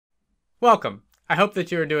Welcome. I hope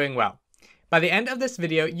that you are doing well. By the end of this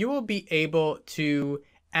video, you will be able to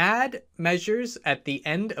add measures at the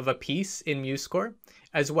end of a piece in MuseScore,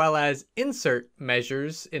 as well as insert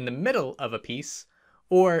measures in the middle of a piece,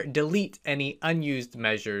 or delete any unused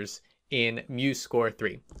measures in MuseScore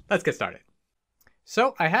 3. Let's get started.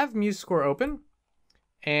 So I have MuseScore open,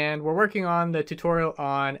 and we're working on the tutorial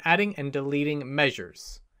on adding and deleting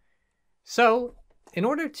measures. So in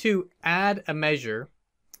order to add a measure,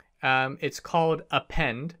 it's called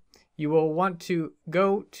Append. You will want to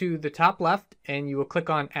go to the top left and you will click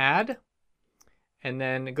on Add, and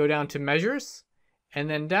then go down to Measures, and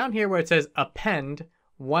then down here where it says Append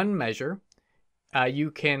one measure,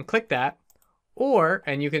 you can click that,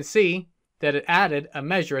 and you can see that it added a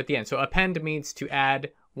measure at the end. So append means to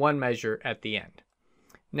add one measure at the end.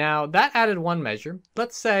 Now that added one measure.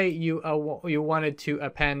 Let's say you wanted to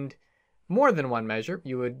append more than one measure.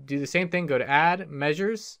 You would do the same thing, go to Add,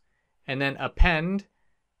 Measures, and then Append,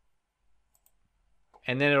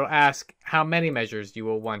 and then it'll ask how many measures you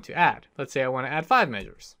will want to add. Let's say I want to add 5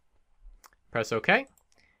 measures. Press OK.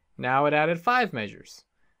 Now it added 5 measures.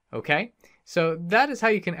 Okay, so that is how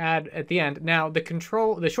you can add at the end. Now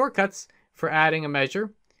the shortcuts for adding a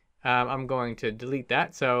measure, I'm going to delete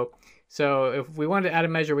that. So if we want to add a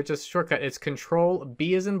measure with just a shortcut, it's Control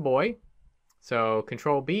B as in boy. So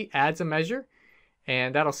Control B adds a measure,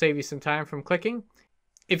 and that'll save you some time from clicking.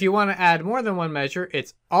 If you want to add more than one measure,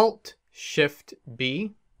 it's Alt Shift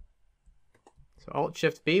B. So Alt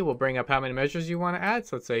Shift B will bring up how many measures you want to add.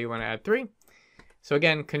 So let's say you want to add 3. So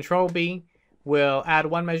again, Control B will add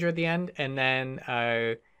one measure at the end, and then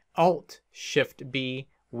Alt Shift B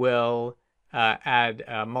will add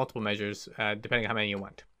multiple measures depending on how many you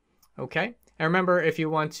want. Okay, and remember, if you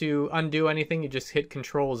want to undo anything, you just hit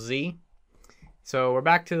Control Z. So we're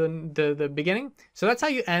back to the beginning. So that's how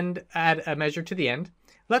you add a measure to the end.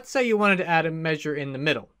 Let's say you wanted to add a measure in the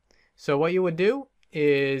middle. So what you would do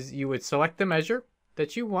is you would select the measure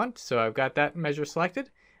that you want. So I've got that measure selected.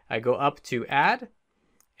 I go up to Add,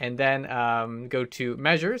 and then go to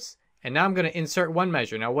Measures, and now I'm going to insert one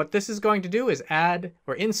measure. Now what this is going to do is add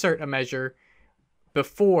or insert a measure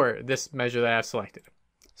before this measure that I have selected.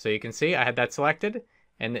 So you can see I had that selected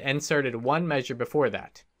and inserted one measure before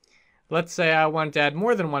that. Let's say I want to add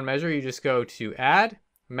more than one measure. You just go to Add,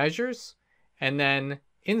 Measures, and then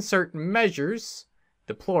Insert Measures,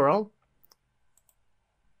 the plural,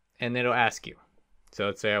 and it'll ask you. So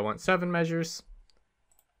let's say I want 7 measures,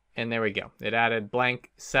 and there we go. It added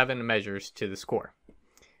blank 7 measures to the score.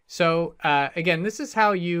 So again, this is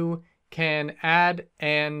how you can add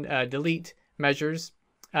and delete measures.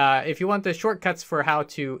 If you want the shortcuts for how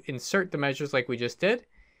to insert the measures like we just did,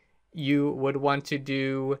 you would want to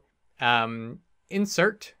do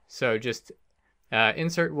Insert. So just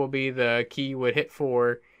Insert will be the key you would hit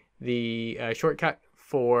for the shortcut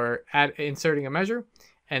for inserting a measure.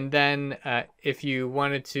 And then if you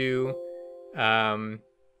wanted to,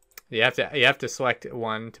 you have to select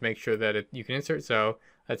one to make sure that you can insert. So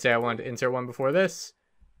let's say I want to insert one before this.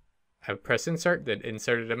 I press Insert, that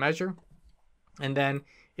inserted a measure. And then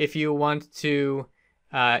if you want to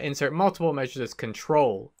insert multiple measures, it's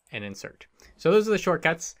Control and Insert. So those are the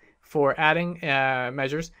shortcuts for adding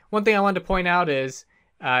measures. One thing I wanted to point out is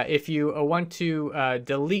if you want to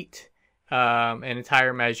delete an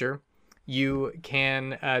entire measure, you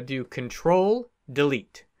can do Control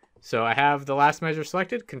Delete. So I have the last measure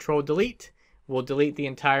selected. Control Delete will delete the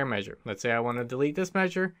entire measure. Let's say I want to delete this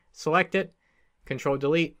measure, select it, Control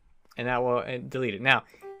Delete, and that will delete it. Now,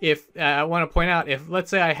 if I want to point out, if let's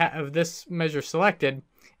say I have this measure selected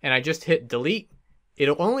and I just hit Delete,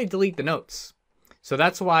 it'll only delete the notes. So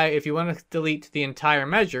that's why if you want to delete the entire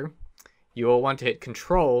measure, you will want to hit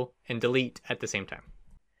Control and Delete at the same time.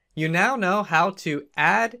 You now know how to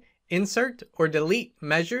add, insert, or delete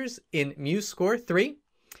measures in MuseScore 3.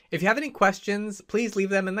 If you have any questions, please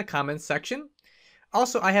leave them in the comments section.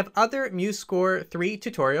 Also, I have other MuseScore 3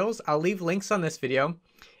 tutorials. I'll leave links on this video.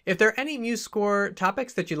 If there are any MuseScore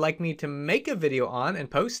topics that you'd like me to make a video on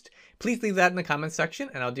and post, please leave that in the comments section,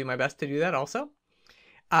 and I'll do my best to do that also.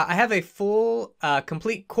 I have a full,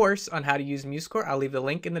 complete course on how to use MuseScore. I'll leave the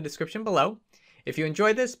link in the description below. If you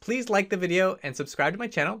enjoyed this, please like the video and subscribe to my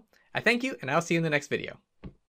channel. I thank you, and I'll see you in the next video.